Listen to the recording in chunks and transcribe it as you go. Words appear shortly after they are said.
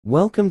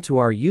Welcome to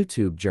our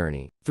YouTube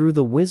journey through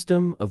the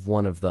wisdom of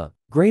one of the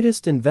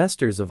greatest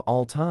investors of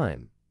all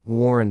time,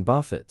 Warren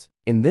Buffett.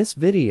 In this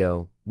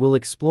video, we'll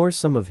explore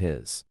some of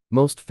his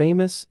most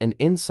famous and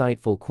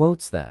insightful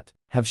quotes that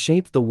have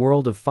shaped the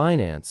world of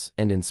finance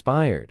and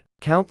inspired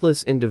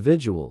countless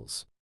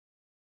individuals.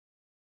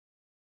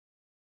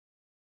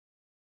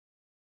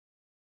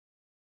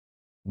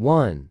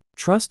 1.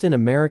 Trust in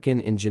American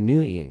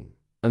ingenuity.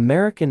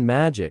 American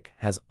magic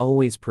has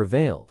always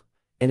prevailed,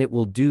 and it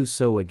will do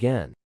so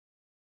again.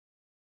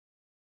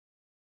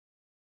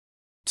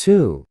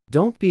 2.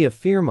 Don't be a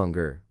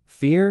fearmonger.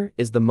 Fear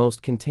is the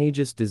most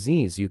contagious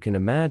disease you can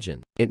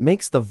imagine. It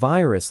makes the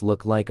virus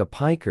look like a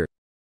piker.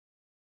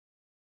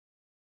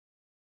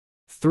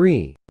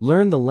 3.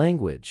 Learn the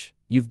language.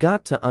 You've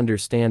got to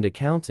understand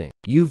accounting.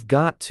 You've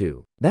got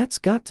to. That's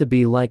got to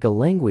be like a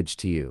language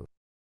to you.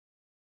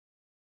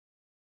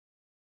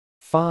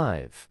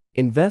 5.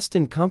 Invest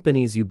in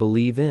companies you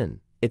believe in.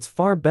 It's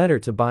far better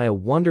to buy a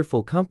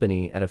wonderful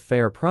company at a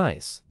fair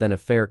price than a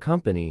fair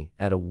company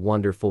at a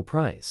wonderful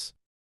price.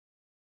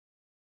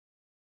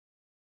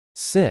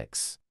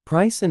 6.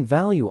 Price and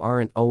value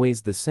aren't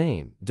always the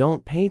same.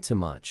 Don't pay too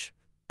much.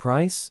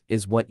 Price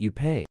is what you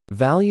pay.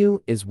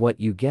 Value is what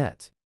you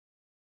get.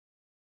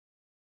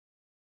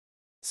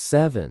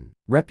 7.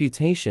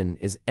 Reputation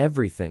is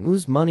everything.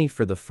 Lose money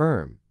for the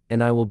firm,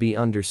 and I will be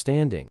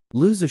understanding.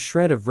 Lose a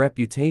shred of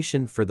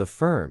reputation for the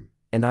firm,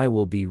 and I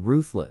will be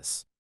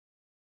ruthless.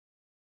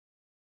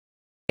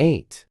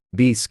 8.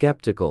 Be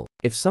skeptical.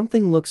 If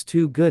something looks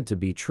too good to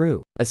be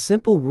true, a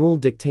simple rule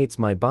dictates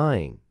my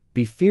buying.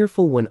 Be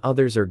fearful when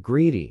others are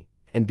greedy,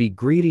 and be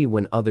greedy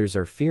when others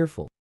are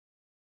fearful.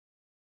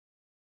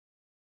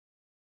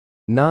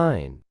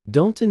 9.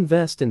 Don't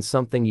invest in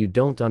something you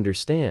don't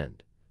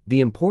understand.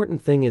 The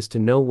important thing is to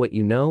know what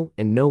you know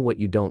and know what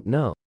you don't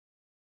know.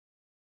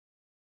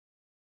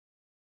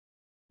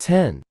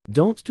 10.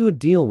 Don't do a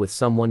deal with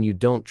someone you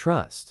don't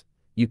trust.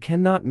 You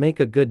cannot make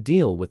a good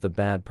deal with a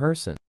bad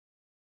person.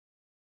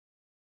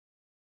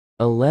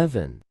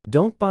 11.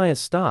 Don't buy a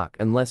stock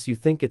unless you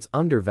think it's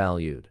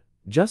undervalued.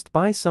 Just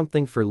buy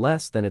something for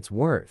less than it's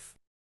worth.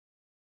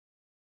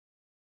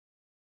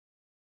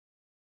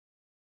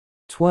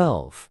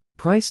 12.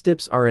 Price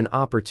dips are an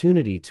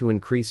opportunity to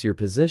increase your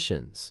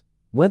positions.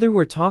 Whether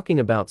we're talking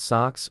about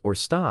stocks or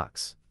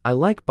stocks, I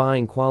like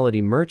buying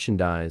quality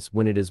merchandise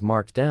when it is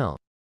marked down.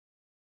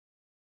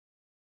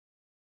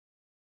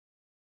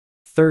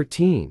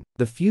 13.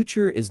 The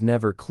future is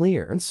never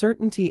clear.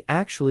 Uncertainty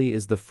actually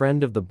is the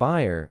friend of the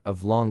buyer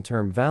of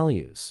long-term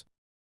values.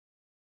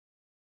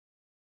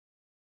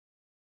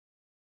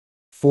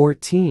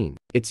 14.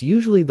 It's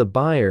usually the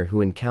buyer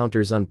who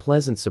encounters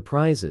unpleasant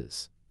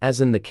surprises.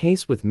 As in the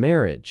case with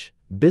marriage,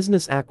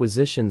 business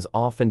acquisitions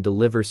often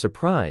deliver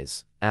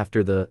surprise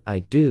after the I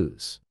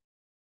do's.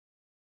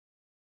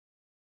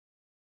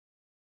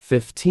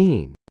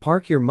 15.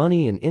 Park your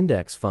money in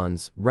index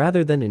funds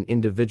rather than in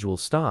individual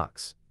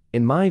stocks.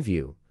 In my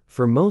view,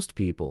 for most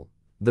people,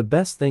 the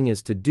best thing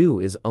is to do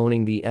is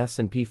owning the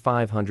S&P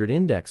 500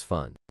 index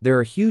fund. There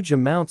are huge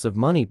amounts of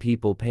money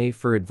people pay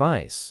for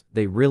advice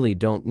they really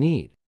don't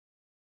need.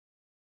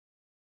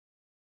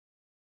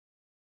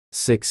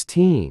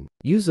 16.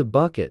 Use a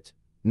bucket,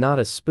 not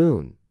a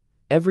spoon.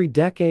 Every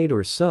decade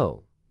or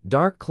so,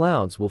 dark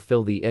clouds will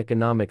fill the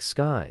economic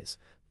skies,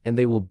 and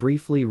they will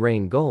briefly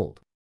rain gold.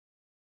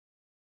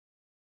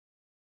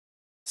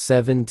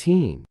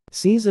 17.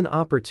 Seize an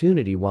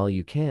opportunity while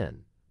you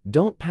can.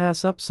 Don't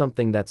pass up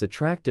something that's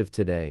attractive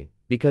today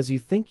because you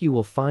think you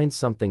will find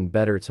something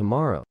better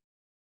tomorrow.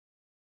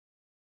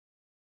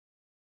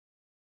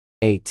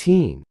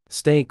 18.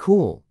 Stay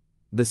cool.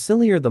 The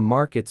sillier the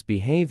market's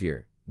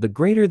behavior, the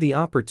greater the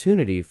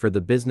opportunity for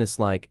the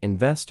businesslike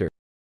investor.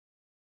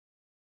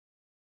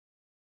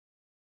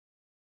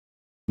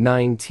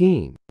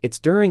 19. It's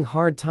during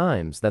hard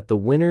times that the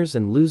winners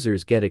and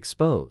losers get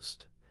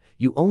exposed.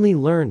 You only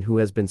learn who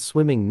has been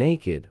swimming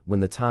naked when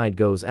the tide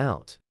goes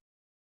out.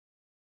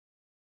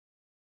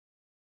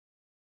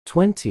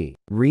 20.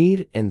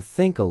 Read and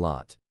think a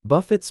lot.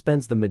 Buffett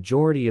spends the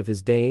majority of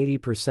his day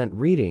 80%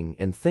 reading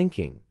and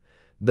thinking.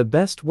 The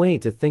best way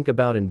to think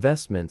about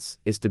investments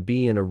is to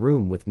be in a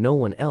room with no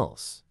one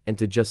else and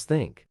to just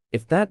think.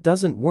 If that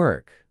doesn't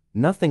work,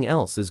 nothing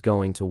else is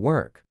going to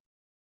work.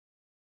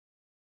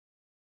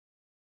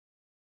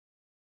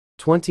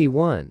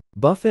 21.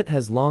 Buffett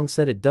has long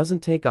said it doesn't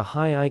take a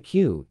high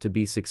IQ to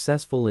be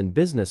successful in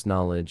business.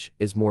 Knowledge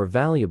is more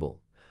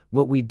valuable.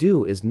 What we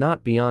do is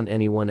not beyond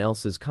anyone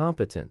else's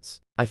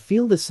competence. I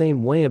feel the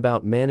same way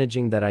about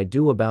managing that I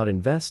do about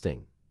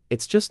investing.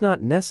 It's just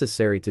not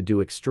necessary to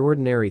do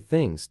extraordinary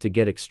things to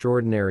get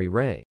extraordinary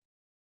results.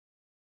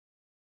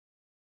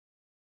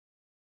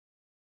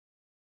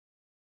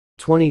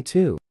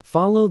 22.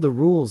 Follow the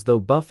rules. Though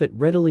Buffett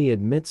readily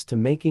admits to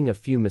making a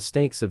few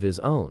mistakes of his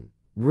own,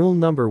 rule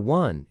number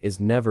 1 is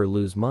never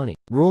lose money.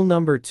 Rule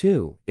number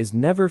 2 is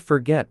never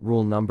forget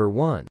rule number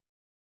 1.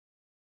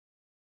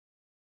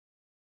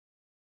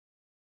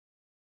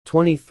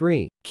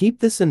 23.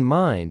 Keep this in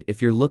mind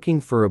if you're looking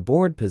for a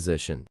board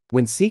position.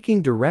 When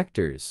seeking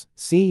directors,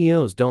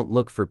 CEOs don't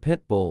look for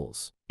pit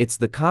bulls. It's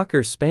the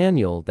Cocker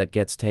Spaniel that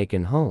gets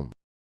taken home.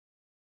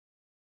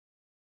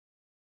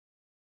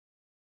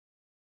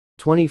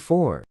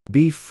 24.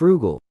 Be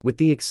frugal. With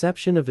the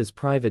exception of his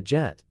private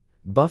jet,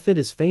 Buffett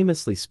is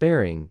famously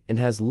sparing and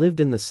has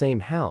lived in the same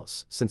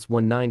house since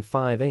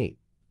 1958.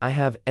 I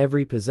have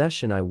every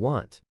possession I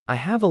want. I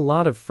have a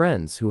lot of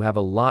friends who have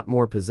a lot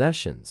more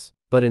possessions,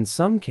 but in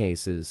some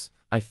cases,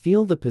 I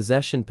feel the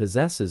possession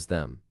possesses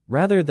them,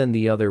 rather than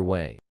the other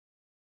way.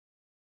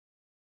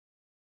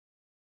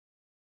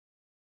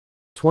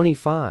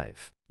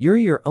 25. You're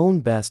your own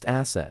best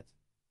asset.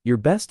 Your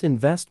best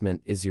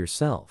investment is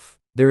yourself.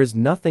 There is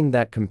nothing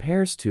that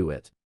compares to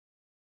it.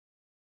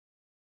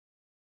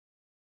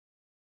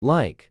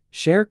 Like,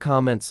 share,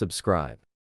 comment, subscribe.